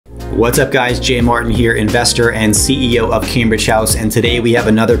What's up guys, Jay Martin here, investor and CEO of Cambridge House, and today we have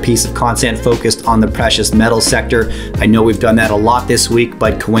another piece of content focused on the precious metal sector. I know we've done that a lot this week,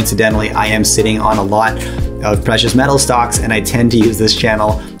 but coincidentally I am sitting on a lot of precious metal stocks and I tend to use this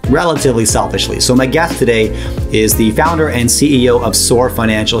channel relatively selfishly. So my guest today is the founder and CEO of Soar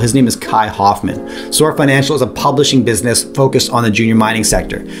Financial. His name is Kai Hoffman. Soar Financial is a publishing business focused on the junior mining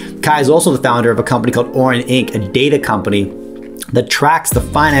sector. Kai is also the founder of a company called Uranium Inc., a data company that tracks the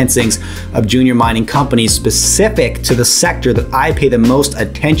financings of junior mining companies specific to the sector that I pay the most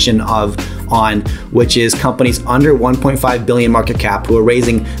attention on, which is companies under 1.5 billion market cap who are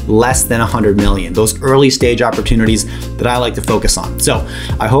raising less than 100 million. Those early stage opportunities that I like to focus on. So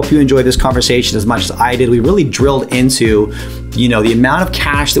I hope you enjoyed this conversation as much as I did. We really drilled into, the amount of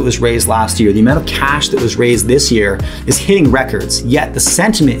cash that was raised last year, the amount of cash that was raised this year is hitting records, yet the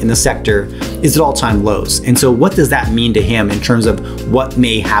sentiment in the sector is at all-time lows. And so what does that mean to him in terms of what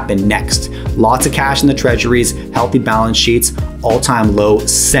may happen next? Lots of cash in the treasuries, healthy balance sheets, all-time low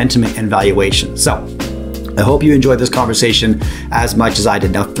sentiment and valuation. So I hope you enjoyed this conversation as much as I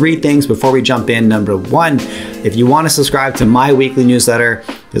did. Now, 3 things before we jump in. Number 1, if you want to subscribe to my weekly newsletter,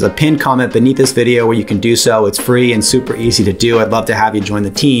 there's a pinned comment beneath this video where you can do so. It's free and super easy to do. I'd love to have you join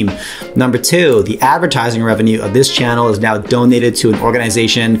the team. Number 2, the advertising revenue of this channel is now donated to an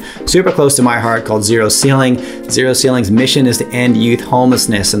organization super close to my heart called Zero Ceiling. Zero Ceiling's mission is to end youth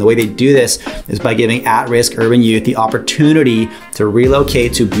homelessness. And the way they do this is by giving at-risk urban youth the opportunity to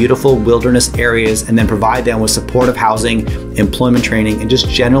relocate to beautiful wilderness areas and then provide them with supportive housing, employment training, and just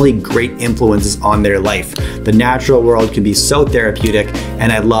generally great influences on their life. The natural world can be so therapeutic,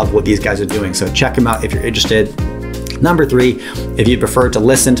 and I love what these guys are doing. So check them out if you're interested. Number 3, if you prefer to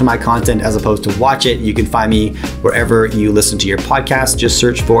listen to my content as opposed to watch it, you can find me wherever you listen to your podcast. Just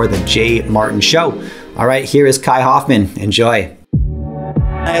search for The Jay Martin Show. All right, here is Kai Hoffman. Enjoy.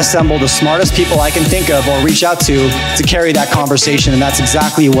 I assemble the smartest people I can think of or reach out to carry that conversation, and that's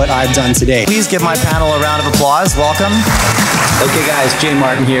exactly what I've done today. Please give my panel a round of applause. Welcome. Okay guys, Jay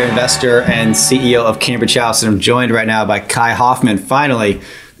Martin here, investor and CEO of Cambridge House, and I'm joined right now by Kai Hoffman, finally,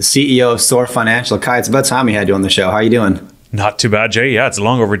 the CEO of Soar Financial. Kai, it's about time we had you on the show. How are you doing? Not too bad, Jay. Yeah, it's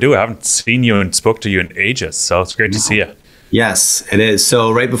long overdue. I haven't seen you and spoke to you in ages, so it's great to see you. Yes, it is.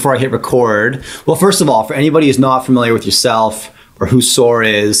 So right before I hit record, well, first of all, for anybody who's not familiar with yourself or who Soar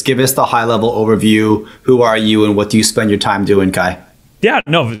is, give us the high-level overview. Who are you and what do you spend your time doing, Kai? Yeah,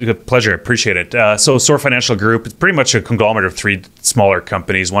 no, pleasure. Appreciate it. So Soar Financial Group is pretty much a conglomerate of 3 smaller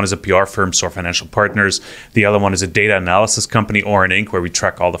companies. One is a PR firm, Soar Financial Partners. The other one is a data analysis company, Uranium Inc., where we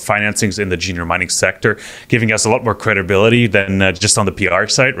track all the financings in the junior mining sector, giving us a lot more credibility than just on the PR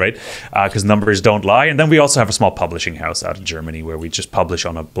side, right? Because numbers don't lie. And then we also have a small publishing house out of Germany where we just publish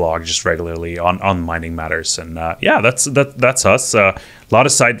on a blog just regularly on mining matters. And yeah, that's us. A lot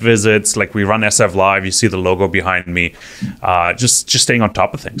of site visits, like we run SF Live. You see the logo behind me. Just staying on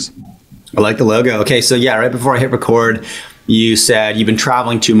top of things. I like the logo. Okay, so yeah, right before I hit record, you said you've been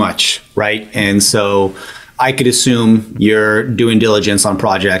traveling too much, right? And so I could assume you're doing diligence on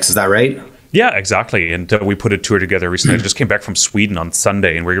projects. Is that right? Yeah, exactly. And we put a tour together recently. I just came back from Sweden on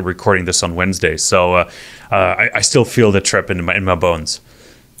Sunday, and we're recording this on Wednesday. So I still feel the trip in my bones.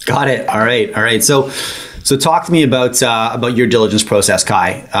 Got it. All right. So talk to me about your diligence process,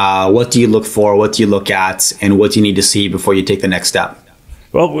 Kai. What do you look for? What do you look at? And what do you need to see before you take the next step?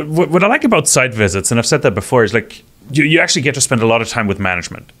 Well, what I like about site visits, and I've said that before, is like you actually get to spend a lot of time with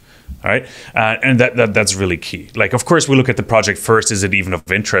management. All right. And that's really key. Like, of course, we look at the project first. Is it even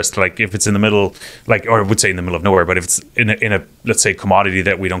of interest? Like if it's in the middle, or I would say in the middle of nowhere, but if it's in a let's say commodity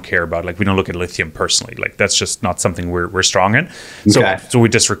that we don't care about, like we don't look at lithium personally, like that's just not something we're strong in. So we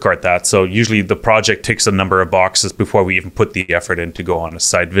disregard that. So usually the project ticks a number of boxes before we even put the effort in to go on a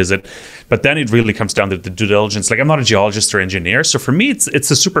site visit. But then it really comes down to the due diligence. Like I'm not a geologist or engineer. So for me, it's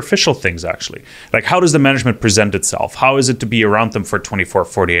the superficial things actually. Like how does the management present itself? How is it to be around them for 24,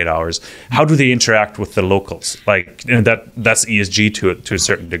 48 hours? How do they interact with the locals? Like that's ESG to a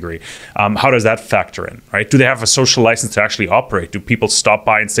certain degree. How does that factor in, right? Do they have a social license to actually operate? Do people stop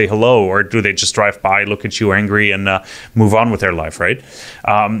by and say hello, or do they just drive by, look at you angry, and move on with their life, right?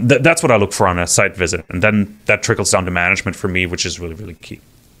 That's what I look for on a site visit, and then that trickles down to management for me, which is really, really key.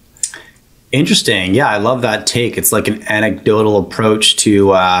 Interesting. Yeah, I love that take. It's like an anecdotal approach to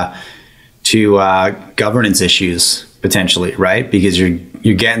governance issues potentially, right? Because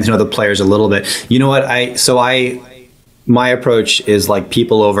you're getting to know the players a little bit. You know what? My approach is like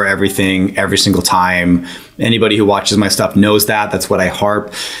people over everything, every single time. Anybody who watches my stuff knows that. That's what I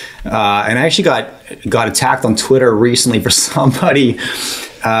harp. And I actually got attacked on Twitter recently for somebody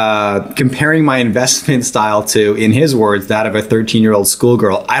comparing my investment style to, in his words, that of a 13-year-old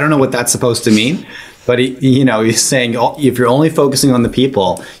schoolgirl. I don't know what that's supposed to mean, but he's saying, oh, if you're only focusing on the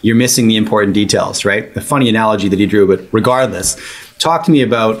people, you're missing the important details, right? The funny analogy that he drew, but regardless, talk to me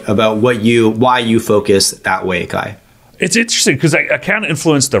about why you focus that way, Kai. It's interesting because I can't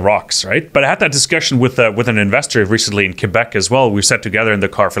influence the rocks, right? But I had that discussion with an investor recently in Quebec as well. We sat together in the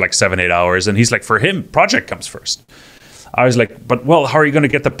car for like 7-8 hours, and he's like, for him, project comes first. I was like, but well, how are you going to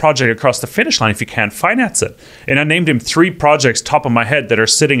get the project across the finish line if you can't finance it? And I named him 3 projects top of my head that are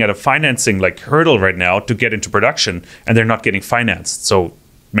sitting at a financing like hurdle right now to get into production, and they're not getting financed. So it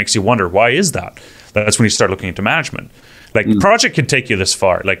makes you wonder, why is that? That's when you start looking into management. Like project can take you this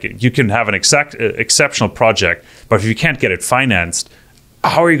far. Like you can have an exceptional project, but if you can't get it financed,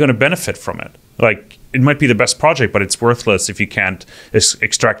 how are you going to benefit from it? Like it might be the best project, but it's worthless if you can't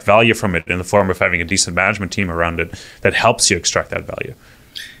extract value from it in the form of having a decent management team around it that helps you extract that value.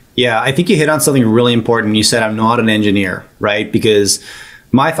 Yeah, I think you hit on something really important. You said I'm not an engineer, right? Because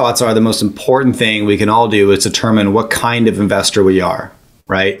my thoughts are the most important thing we can all do is determine what kind of investor we are,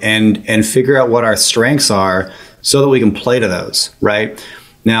 right? And figure out what our strengths are so that we can play to those, right?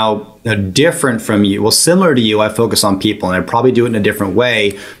 Now, different from you, well, similar to you, I focus on people, and I probably do it in a different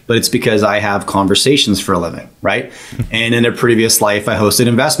way, but it's because I have conversations for a living, right? And in a previous life, I hosted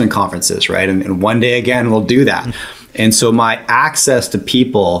investment conferences, right? And one day again, we'll do that. And so my access to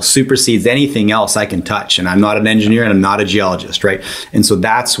people supersedes anything else I can touch. And I'm not an engineer and I'm not a geologist, right? And so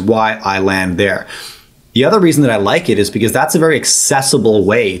that's why I land there. The other reason that I like it is because that's a very accessible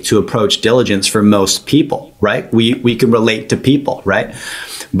way to approach diligence for most people, right? We can relate to people, right?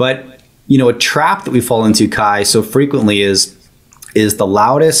 But, a trap that we fall into, Kai, so frequently is the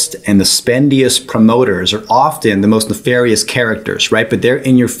loudest and the spendiest promoters are often the most nefarious characters, right? But they're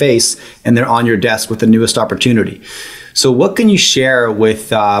in your face and they're on your desk with the newest opportunity. So what can you share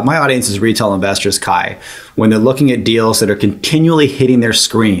with my audience is retail investors, Kai, when they're looking at deals that are continually hitting their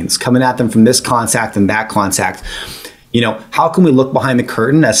screens, coming at them from this contact and that contact? How can we look behind the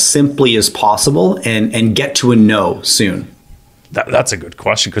curtain as simply as possible and get to a no soon? That's a good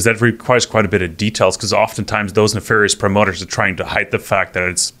question, because that requires quite a bit of details, because oftentimes those nefarious promoters are trying to hide the fact that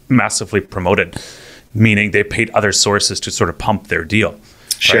it's massively promoted, meaning they paid other sources to sort of pump their deal.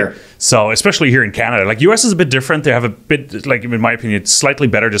 Sure. Right? So especially here in Canada, like US is a bit different. They have a bit, like in my opinion, slightly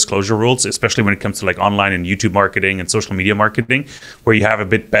better disclosure rules, especially when it comes to like online and YouTube marketing and social media marketing, where you have a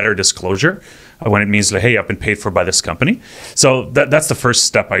bit better disclosure when it means like, hey, I've been paid for by this company. So that's the first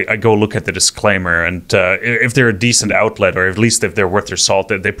step. I go look at the disclaimer, and if they're a decent outlet, or at least if they're worth their salt,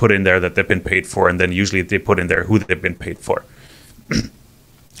 that they put in there that they've been paid for, and then usually they put in there who they've been paid for.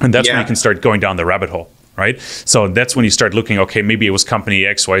 And that's when you can start going down the rabbit hole. Right. So that's when you start looking, okay, maybe it was company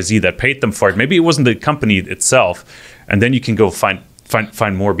XYZ that paid them for it. Maybe it wasn't the company itself. And then you can go find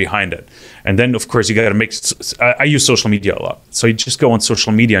more behind it. And then, of course, you got to make, I use social media a lot. So you just go on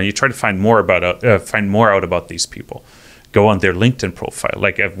social media and you try to find more out about these people. Go on their LinkedIn profile.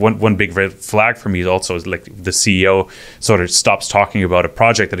 Like one big red flag for me is also like the CEO sort of stops talking about a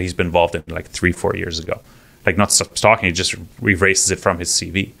project that he's been involved in like 3-4 years ago. Like not stops talking, he just erases it from his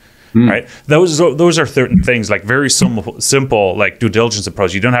CV. Right. Those are certain things, like very simple like due diligence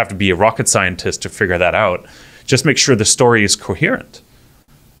approach. You don't have to be a rocket scientist to figure that out. Just make sure the story is coherent,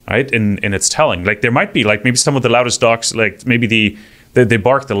 right? In its telling. Like there might be like maybe some of the loudest dogs, like maybe they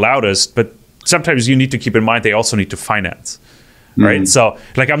bark the loudest, but sometimes you need to keep in mind they also need to finance. Right. So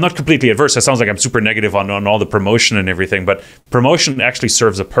like I'm not completely adverse. That sounds like I'm super negative on all the promotion and everything, but promotion actually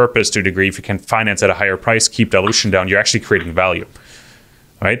serves a purpose to a degree. If you can finance at a higher price, keep dilution down, you're actually creating value.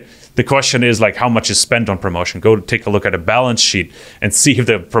 Right. The question is like how much is spent on promotion. Go take a look at a balance sheet and see if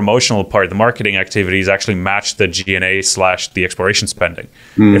the promotional part, the marketing activities actually match the G&A / the exploration spending.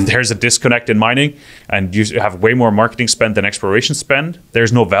 If there's a disconnect in mining and you have way more marketing spend than exploration spend,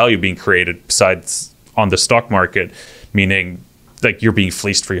 there's no value being created besides on the stock market, meaning like you're being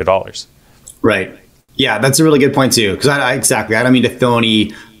fleeced for your dollars. Right. Yeah, that's a really good point too. Because exactly, I don't mean to throw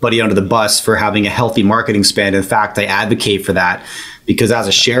anybody under the bus for having a healthy marketing spend. In fact, I advocate for that. Because as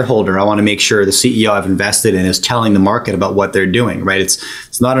a shareholder, I want to make sure the CEO I've invested in is telling the market about what they're doing, right?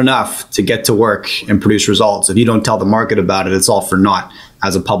 It's not enough to get to work and produce results. If you don't tell the market about it, it's all for naught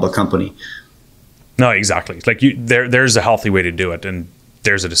as a public company. No, exactly. Like there's a healthy way to do it. And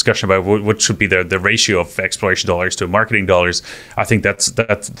there's a discussion about what should be the ratio of exploration dollars to marketing dollars. I think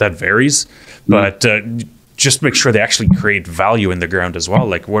that varies. But just make sure they actually create value in the ground as well.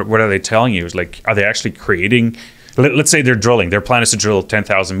 Like what are they telling you? Like, are they actually creating... Let's say they're drilling. Their plan is to drill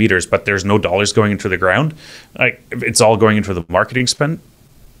 10,000 meters, but there's no dollars going into the ground. Like it's all going into the marketing spend.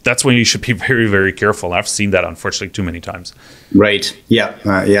 that's when you should be very, very careful. I've seen that, unfortunately, too many times. Right. Yeah.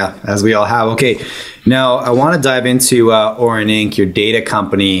 Yeah. As we all have. Okay. Now, I want to dive into Orin Inc., your data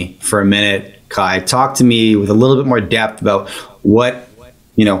company, for a minute. Kai, talk to me with a little bit more depth about what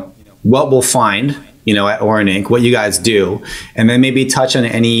we'll find, at Orin Inc., what you guys do, and then maybe touch on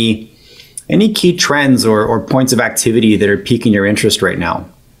any key trends or points of activity that are piquing your interest right now.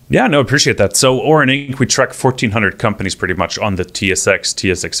 Yeah, no, appreciate that. So Orin Inc., we track 1,400 companies pretty much on the TSX,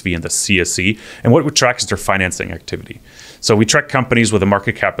 TSXV, and the CSE. And what we track is their financing activity. So we track companies with a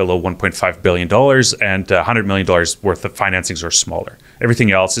market cap below $1.5 billion and $100 million worth of financings or smaller.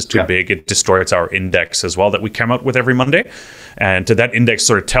 Everything else is too big. It distorts our index as well that we come out with every Monday. And that index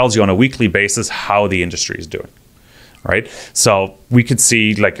sort of tells you on a weekly basis how the industry is doing. Right. So we could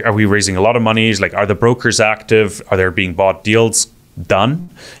see, like, are we raising a lot of money? Like, are the brokers active? Are there being bought deals done?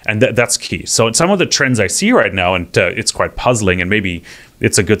 And that's key. So some of the trends I see right now, and it's quite puzzling, and maybe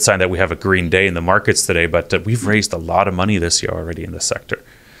it's a good sign that we have a green day in the markets today, but we've raised a lot of money this year already in the sector,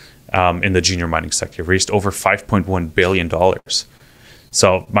 in the junior mining sector. We've raised over $5.1 billion.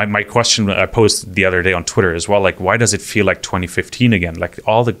 So my question I posted the other day on Twitter as well, like, why does it feel like 2015 again? Like,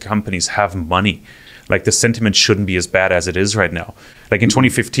 all the companies have money. Like, the sentiment shouldn't be as bad as it is right now. Like, in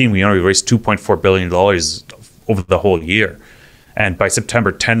 2015, we only raised $2.4 billion over the whole year. And by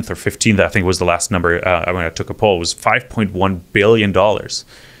September 10th or 15th, I think was the last number when I took a poll, it was $5.1 billion.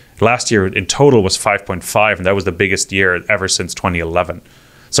 Last year in total was 5.5, and that was the biggest year ever since 2011.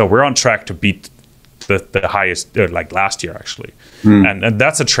 So we're on track to beat the highest, like last year, actually. And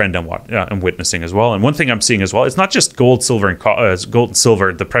that's a trend I'm witnessing as well. And one thing I'm seeing as well, it's not just gold, silver,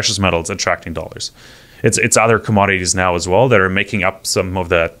 the precious metals attracting dollars. It's other commodities now as well that are making up some of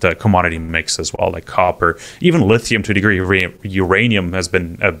that commodity mix as well, like copper, even lithium to a degree. Uranium has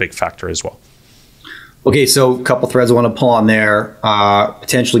been a big factor as well. Okay, so a couple threads I want to pull on there.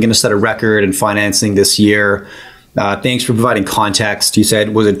 Potentially going to set a record in financing this year. Thanks for providing context. You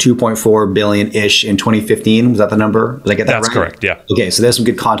said, was it 2.4 billion-ish in 2015? Was that the number? Did I get that right? That's correct, yeah. Okay, so there's some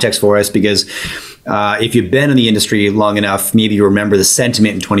good context for us, because if you've been in the industry long enough, maybe you remember the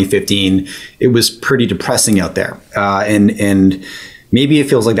sentiment in 2015. It was pretty depressing out there. And maybe it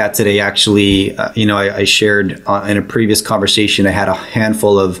feels like that today, actually. I shared in a previous conversation, I had a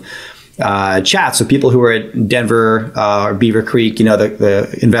handful of chats with people who were at Denver or Beaver Creek,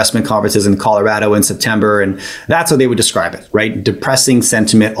 the investment conferences in Colorado in September. And that's how they would describe it, right? Depressing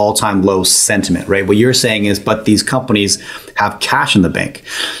sentiment, all-time low sentiment, right? What you're saying is, but these companies have cash in the bank.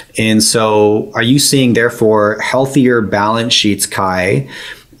 And so are you seeing, therefore, healthier balance sheets, Kai?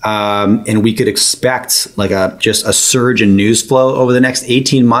 And we could expect like just a surge in news flow over the next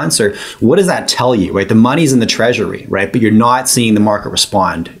 18 months? Or what does that tell you, right? The money's in the treasury, right? But you're not seeing the market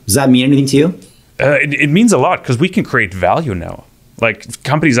respond. Does that mean anything to you? It means a lot, because we can create value now. Like,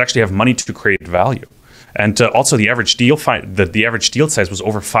 companies actually have money to create value. And also the average deal the average deal size was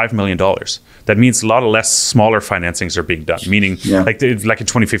over $5 million. That means a lot of less smaller financings are being done. Meaning, like in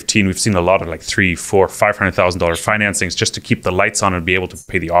 2015, we've seen a lot of like $300,000, $400,000, $500,000 financings just to keep the lights on and be able to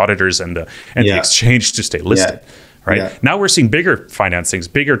pay the auditors and the exchange to stay listed. Right now, we're seeing bigger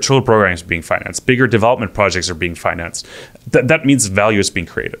financings, bigger tool programs being financed, bigger development projects are being financed. That means value is being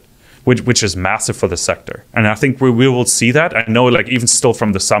created, which is massive for the sector. And I think we will see that. I know, like, even still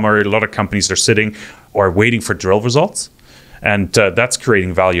from the summer, a lot of companies are sitting or waiting for drill results. And that's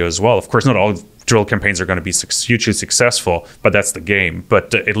creating value as well. Of course, not all drill campaigns are going to be hugely successful, but that's the game.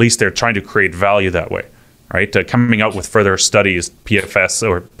 But at least they're trying to create value that way, right? Coming out with further studies, PFS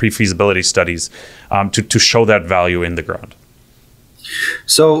or pre-feasibility studies, to show that value in the ground.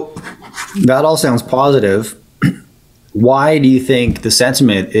 So that all sounds positive. Why do you think the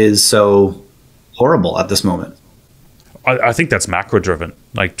sentiment is so horrible at this moment? I think that's macro driven.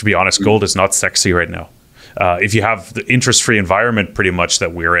 Like, to be honest, gold is not sexy right now. If you have the interest-free environment pretty much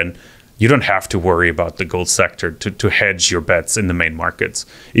that we're in, you don't have to worry about the gold sector to hedge your bets in the main markets.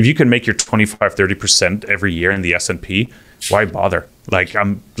 If you can make your 25-30% every year in the S&P, why bother?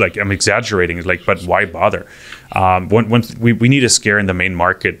 I'm exaggerating, but why bother? We need a scare in the main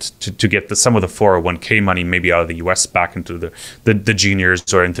market to get some of the 401k money maybe out of the US back into the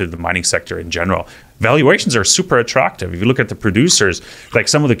juniors or into the mining sector in general. Valuations are super attractive. If you look at the producers, like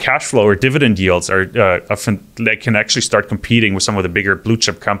some of the cash flow or dividend yields are often, they can actually start competing with some of the bigger blue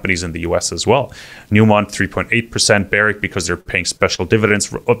chip companies in the US as well. Newmont 3.8%, Barrick, because they're paying special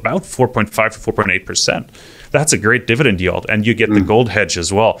dividends, about 4.5 to 4.8%. That's a great dividend yield, and you get the gold hedge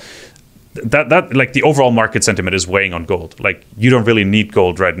as well. That like the overall market sentiment is weighing on gold. Like, you don't really need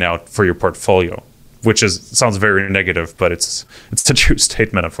gold right now for your portfolio. which sounds very negative, but it's a true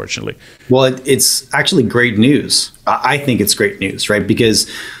statement, unfortunately. Well, it's actually great news. I think it's great news, right?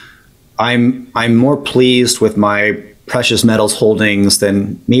 Because I'm more pleased with my precious metals holdings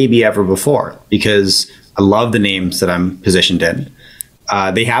than maybe ever before, because I love the names that I'm positioned in.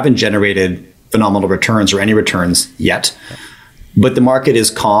 They haven't generated phenomenal returns or any returns yet, but the market is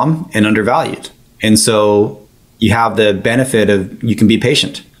calm and undervalued. And so you have the benefit of, you can be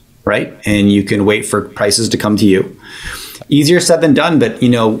patient, right? And you can wait for prices to come to you. Easier said than done, but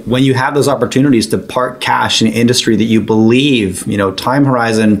when you have those opportunities to park cash in an industry that you believe, time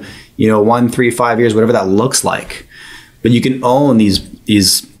horizon, 1, 3, 5 years, whatever that looks like, but you can own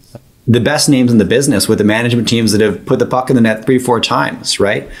these the best names in the business with the management teams that have put the puck in the net 3, 4 times,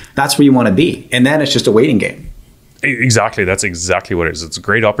 right? That's where you want to be. And then it's just a waiting game. Exactly. That's exactly what it is. It's a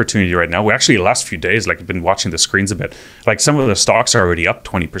great opportunity right now. We actually, the last few days, I've been watching the screens a bit. Some of the stocks are already up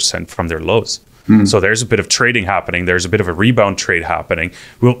 20% from their lows. So there's a bit of trading happening. There's a bit of a rebound trade happening.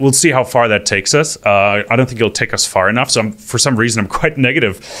 We'll see how far that takes us. I don't think it'll take us far enough. So for some reason, I'm quite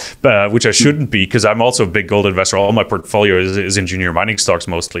negative, which I shouldn't be, because I'm also a big gold investor. All my portfolio is in junior mining stocks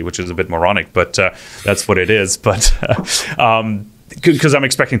mostly, which is a bit moronic, but that's what it is. But because I'm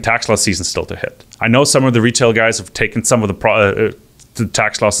expecting tax loss season still to hit. I know some of the retail guys have taken some of the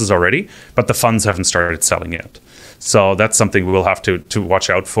tax losses already, but the funds haven't started selling yet. So that's something we'll have to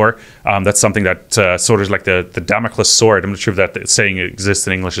watch out for. That's something that sort of like the Damocles sword, I'm not sure if that saying exists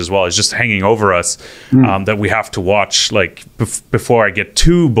in English as well, is just hanging over us, that we have to watch before I get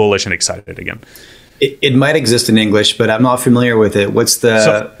too bullish and excited again. It might exist in English, but I'm not familiar with it. What's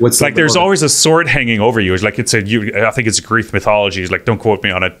there's always a sword hanging over you. It's I think it's Greek mythology. It's don't quote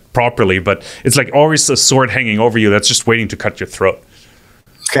me on it properly, but it's always a sword hanging over you that's just waiting to cut your throat.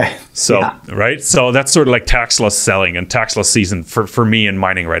 Okay. So, yeah. Right. So that's sort of like tax loss selling and tax loss season for me in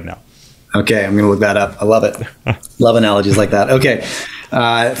mining right now. Okay. I'm going to look that up. I love it. Love analogies like that. Okay.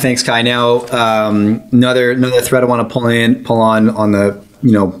 Thanks, Kai. Now, another thread I want to pull on the,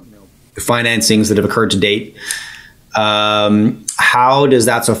 financings that have occurred to date. How does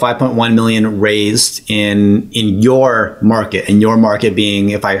that, so 5.1 million raised in your market being,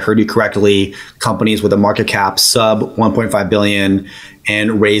 if I heard you correctly, companies with a market cap sub 1.5 billion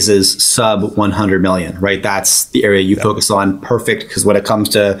and raises sub 100 million, right? That's the area you focus on. Perfect. Because when it comes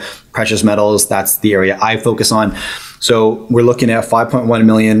to precious metals, that's the area I focus on. So we're looking at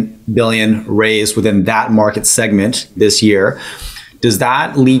 5.1 billion raised within that market segment this year. Does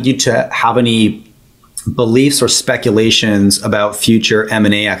that lead you to have any beliefs or speculations about future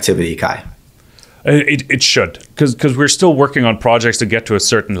M&A activity, Kai? It should, because we're still working on projects to get to a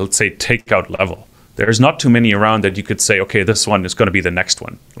certain, let's say, takeout level. There's not too many around that you could say, okay, this one is going to be the next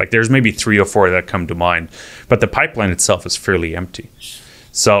one. There's maybe 3 or 4 that come to mind, but the pipeline itself is fairly empty.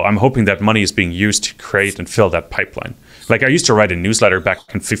 So I'm hoping that money is being used to create and fill that pipeline. I used to write a newsletter back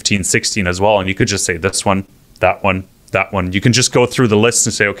in 15, 16 as well, and you could just say this one, that one, that one. You can just go through the list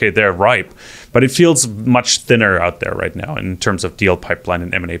and say, okay, they're ripe. But it feels much thinner out there right now in terms of deal pipeline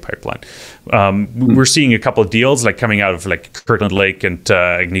and M&A pipeline. We're seeing a couple of deals coming out of Kirtland Lake and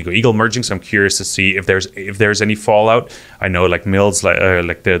Agnico Eagle merging. So I'm curious to see if there's any fallout. I know mills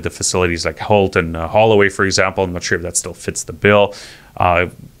the facilities like Holt and Holloway, for example. I'm not sure if that still fits the bill.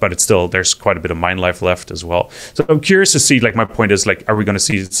 But it's still, there's quite a bit of mine life left as well. So I'm curious to see, my point is, are we going to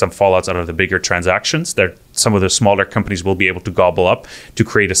see some fallouts out of the bigger transactions that some of the smaller companies will be able to gobble up to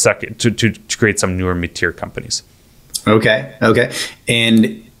create to create some newer mid-tier companies? Okay.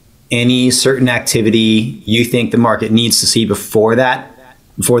 And any certain activity you think the market needs to see before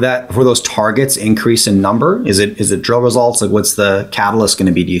those targets increase in number? Is it drill results? What's the catalyst going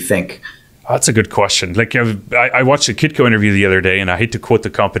to be, do you think? That's a good question. I watched a Kitco interview the other day, and I hate to quote the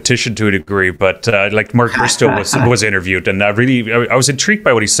competition to a degree, but Mark Bristow was interviewed, and I was intrigued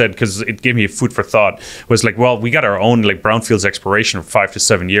by what he said, because it gave me food for thought. Was we got our own brownfields exploration of 5 to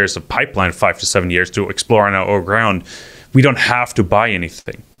 7 years, a pipeline of 5 to 7 years to explore on our own ground. We don't have to buy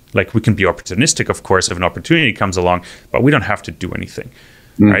anything. We can be opportunistic, of course, if an opportunity comes along, but we don't have to do anything.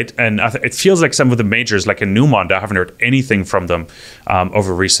 Right. And it feels like some of the majors, like in Newmont, I haven't heard anything from them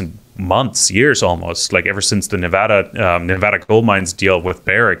over recent months, years almost, ever since the Nevada Gold Mines deal with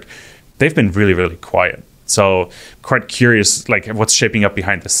Barrick. They've been really, really quiet. So quite curious, what's shaping up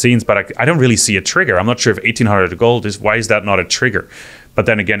behind the scenes. But I don't really see a trigger. I'm not sure if $1,800 gold is, why is that not a trigger? But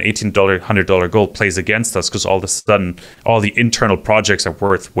then again, $1,800 gold plays against us, because all of a sudden, all the internal projects are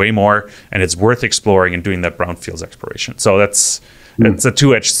worth way more, and it's worth exploring and doing that brownfields exploration. So it's a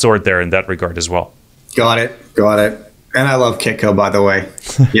two-edged sword there in that regard as well. Got it. And I love Kitco, by the way.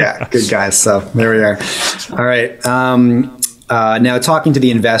 Yeah, good guys. So there we are. All right. Now talking to the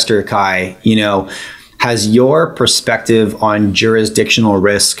investor, Kai, Has your perspective on jurisdictional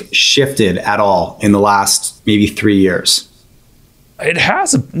risk shifted at all in the last maybe 3 years? It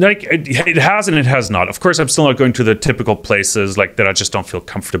has, it has and it has not. Of course, I'm still not going to the typical places like that I just don't feel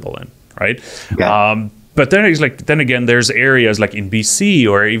comfortable in, right? Okay. But then it's like, then again, there's areas like in BC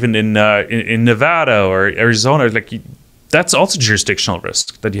or even in Nevada or Arizona, like that's also jurisdictional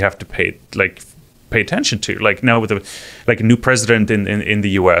risk that you have to pay attention to. Like now with a new president in the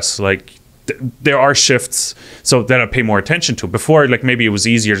US, like there are shifts, so that I pay more attention to. Before, like maybe it was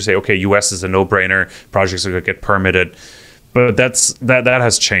easier to say, okay, US is a no-brainer, projects are going to get permitted. But that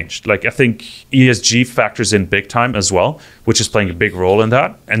has changed. Like I think ESG factors in big time as well, which is playing a big role in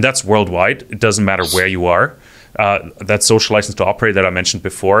that, and that's worldwide. It doesn't matter where you are. That social license to operate that I mentioned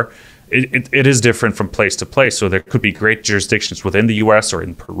before, it is different from place to place. So there could be great jurisdictions within the U.S. or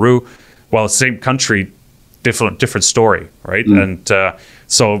in Peru, while the same country, different story, right? And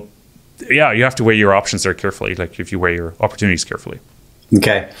so yeah, you have to weigh your options there carefully. Like if you weigh your opportunities carefully.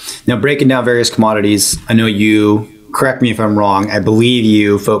 Okay. Now breaking down various commodities, I know you. Correct me if I'm wrong. I believe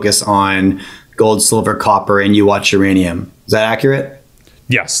you focus on gold, silver, copper, and you watch uranium. Is that accurate?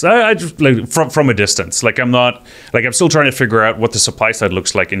 Yes, I just, like from a distance. Like I'm still trying to figure out what the supply side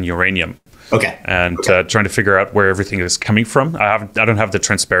looks like in uranium. Okay. And trying to figure out where everything is coming from. I don't have the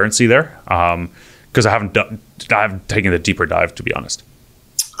transparency there because I haven't taken the deeper dive, to be honest.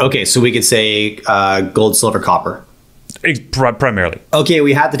 Okay, so we could say gold, silver, copper. Primarily. Okay,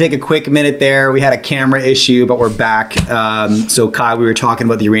 we had to take a quick minute there. We had a camera issue, but we're back. So Kai, we were talking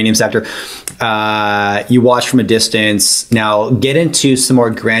about the uranium sector. You watch from a distance. Now get into some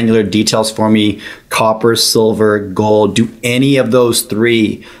more granular details for me. Copper, silver, gold. Do any of those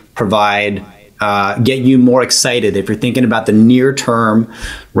three provide, get you more excited if you're thinking about the near term,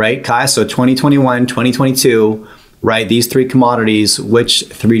 right, Kai? So 2021, 2022, right? These three commodities, which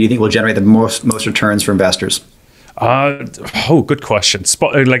three do you think will generate the most returns for investors? Good question.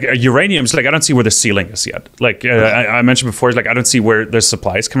 Like uranium's like I don't see where the ceiling is yet. Like I mentioned before, like I don't see where the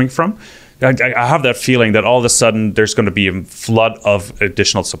supply is coming from. I have that feeling that all of a sudden there's going to be a flood of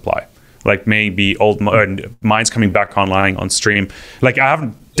additional supply. Like maybe old mines coming back online on stream. Like I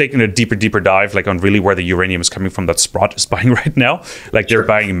haven't taken a deeper dive like on really where the uranium is coming from that Sprott is buying right now. Like they're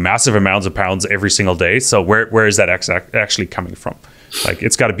buying massive amounts of pounds every single day. So where is that actually coming from? Like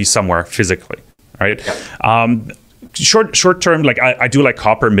it's got to be somewhere physically, right? Short term, like I do like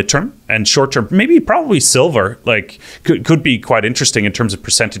copper midterm, and short term, probably silver, like could be quite interesting in terms of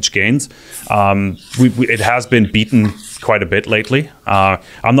percentage gains. It has been beaten quite a bit lately.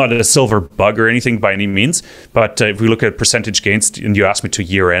 I'm not a silver bug or anything by any means, but if we look at percentage gains, and you asked me to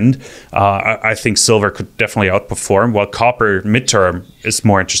year end, I think silver could definitely outperform, while copper midterm is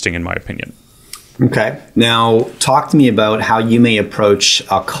more interesting in my opinion. Okay. Now, talk to me about how you may approach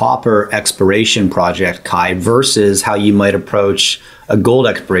a copper exploration project, Kai, versus how you might approach a gold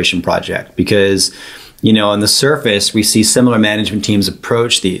exploration project. Because, you know, on the surface, we see similar management teams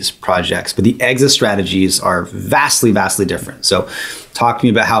approach these projects, but the exit strategies are vastly different. So talk to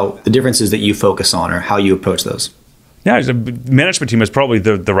me about how the differences that you focus on or how you approach those. Yeah, the management team is probably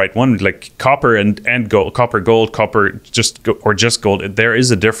the right one. Like copper and gold, copper just gold. There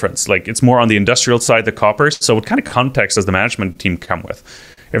is a difference. Like it's more on the industrial side, the copper. So what kind of context does the management team come with?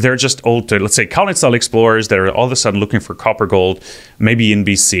 If they're just old, let's say colony style explorers that are all of a sudden looking for copper gold, maybe in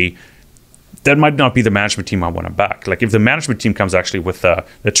BC, that might not be the management team I want to back. Like if the management team comes actually with a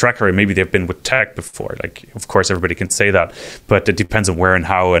tracker, and maybe they've been with tech before. Like of course everybody can say that, but it depends on where and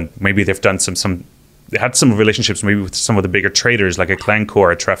how, and maybe they've done they had some relationships maybe with some of the bigger traders like a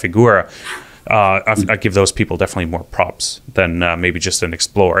Glencore, a Trafigura. I give those people definitely more props than maybe just an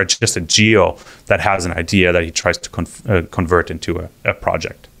explorer, just a geo that has an idea that he tries to convert into a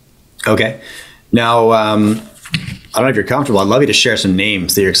project. Okay. Now, I don't know if you're comfortable. I'd love you to share some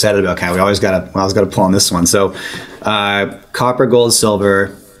names that you're excited about, Kai. We always got to pull on this one. So copper, gold,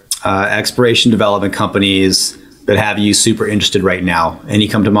 silver, exploration development companies that have you super interested right now. Any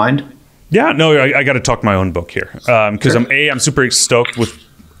come to mind? Yeah, no, I got to talk my own book here because I'm super stoked with,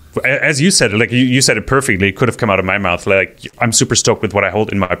 as you said, like you said it perfectly. It could have come out of my mouth. Like I'm super stoked with what I hold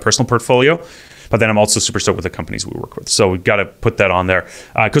in my personal portfolio, but then I'm also super stoked with the companies we work with. So we've got to put that on there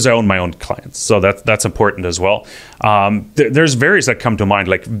because I own my own clients. So that's important as well. There's various that come to mind,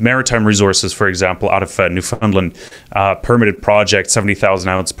 like Maritime Resources, for example, out of Newfoundland, permitted project, 70,000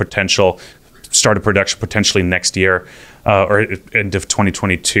 ounce potential. Started production potentially next year or end of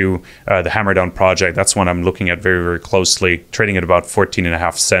 2022. The Hammerdown project, that's one I'm looking at very closely, trading at about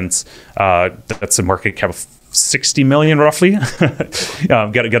 14.5 cents. That's a market cap of 60 million roughly.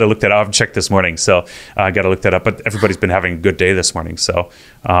 Got to look that up. I haven't checked this morning, so I got to look that up. But everybody's been having a good day this morning, so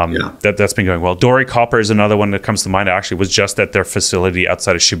that's been going well. Dori Copper is another one that comes to mind. I actually was just at their facility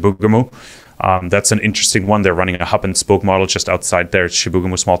outside of Chibougamau. That's an interesting one. They're running a hub and spoke model just outside there,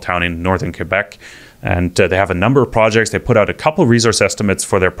 Chibougamau, small town in northern Quebec. And they have a number of projects. They put out a couple resource estimates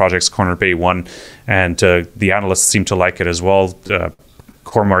for their projects, Corner Bay 1, and the analysts seem to like it as well.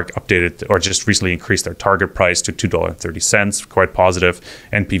 Cormark updated or just recently increased their target price to $2.30, quite positive.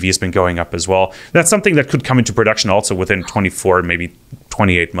 NPV has been going up as well. That's something that could come into production also within 24, maybe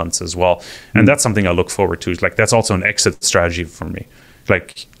 28 months as well. And that's something I look forward to. Like, that's also an exit strategy for me.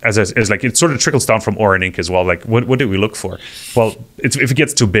 Like, as like, it sort of trickles down from Oren Inc. as well. Like, what do we look for? Well, if it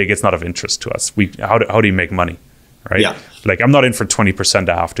gets too big, it's not of interest to us. How do you make money, right? Yeah. Like, I'm not in for 20%,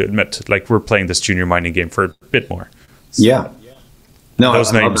 I have to admit. Like, we're playing this junior mining game for a bit more. So, yeah. No,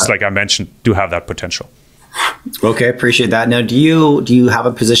 those names, like I mentioned, do have that potential. Okay, appreciate that. Now, do you have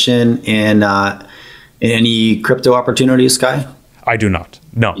a position in any crypto opportunities, Kai? I do not.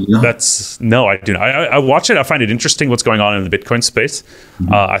 No, I do not. I watch it. I find it interesting what's going on in the Bitcoin space.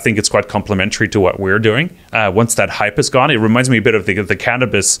 I think it's quite complementary to what we're doing. Once that hype is gone, it reminds me a bit of the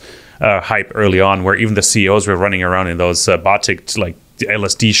cannabis hype early on, where even the CEOs were running around in those batik, like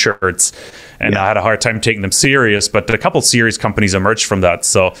LSD shirts, and I had a hard time taking them serious. But a couple serious companies emerged from that,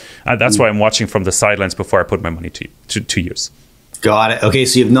 so that's why I'm watching from the sidelines before I put my money to use. Got it. Okay,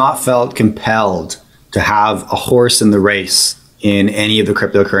 so you've not felt compelled to have a horse in the race in any of the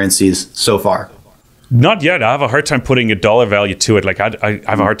cryptocurrencies so far? Not yet. I have a hard time putting a dollar value to it. Like, I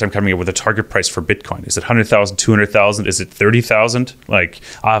have a hard time coming up with a target price for Bitcoin. Is it 100,000, 200,000? Is it 30,000? Like,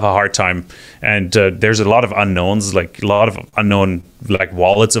 I have a hard time. And there's a lot of unknowns, like a lot of unknown like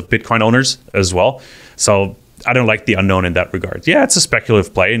wallets of Bitcoin owners as well. So I don't like the unknown in that regard. Yeah, it's a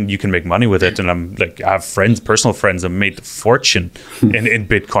speculative play and you can make money with it. And I'm like, I have friends, personal friends that made a fortune in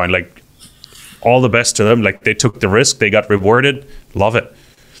Bitcoin. Like, all the best to them. Like, they took the risk, they got rewarded. Love it.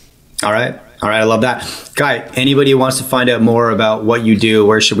 All right. I love that. Kai, anybody who wants to find out more about what you do,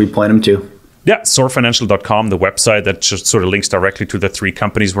 where should we point them to? Yeah, soarfinancial.com, the website that just sort of links directly to the 3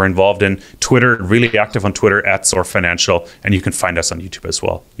 companies we're involved in. Twitter, really active on Twitter at Soar Financial. And you can find us on YouTube as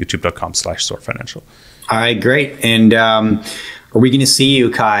well, youtube.com/soarfinancial. All right, great. And are we going to see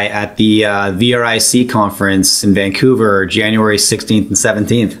you, Kai, at the VRIC conference in Vancouver, January 16th and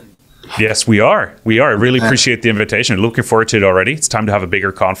 17th? Yes, we are. I really appreciate the invitation. Looking forward to it already. It's time to have a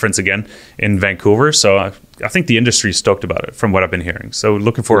bigger conference again in Vancouver. So I think the industry is stoked about it from what I've been hearing. So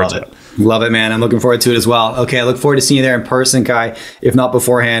looking forward to it. Love it, man. I'm looking forward to it as well. Okay, I look forward to seeing you there in person, Kai, if not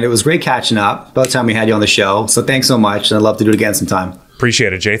beforehand. It was great catching up. About the time we had you on the show. So thanks so much. And I'd love to do it again sometime.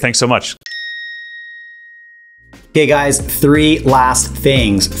 Appreciate it, Jay. Thanks so much. Okay guys, 3 last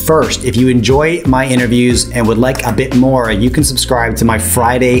things. First, if you enjoy my interviews and would like a bit more, you can subscribe to my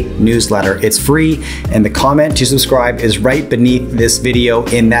Friday newsletter. It's free and the comment to subscribe is right beneath this video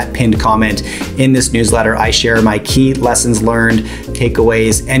in that pinned comment. In this newsletter, I share my key lessons learned,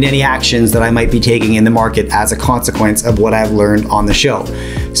 takeaways, and any actions that I might be taking in the market as a consequence of what I've learned on the show.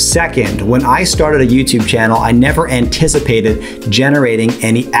 Second, when I started a YouTube channel, I never anticipated generating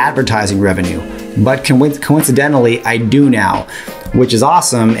any advertising revenue. But coincidentally, I do now, which is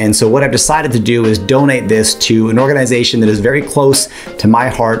awesome. And so what I've decided to do is donate this to an organization that is very close to my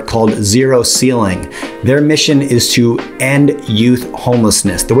heart called Zero Ceiling. Their mission is to end youth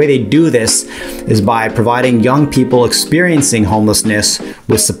homelessness. The way they do this is by providing young people experiencing homelessness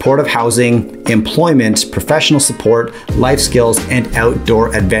with supportive housing, employment, professional support, life skills, and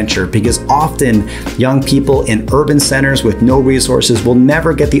outdoor adventure. Because often young people in urban centers with no resources will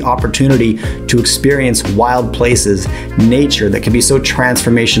never get the opportunity to experience wild places, nature that can be so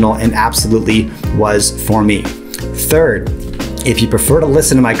transformational and absolutely was for me. Third, if you prefer to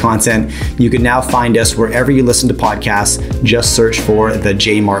listen to my content, you can now find us wherever you listen to podcasts. Just search for The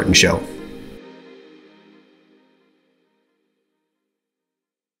Jay Martin Show.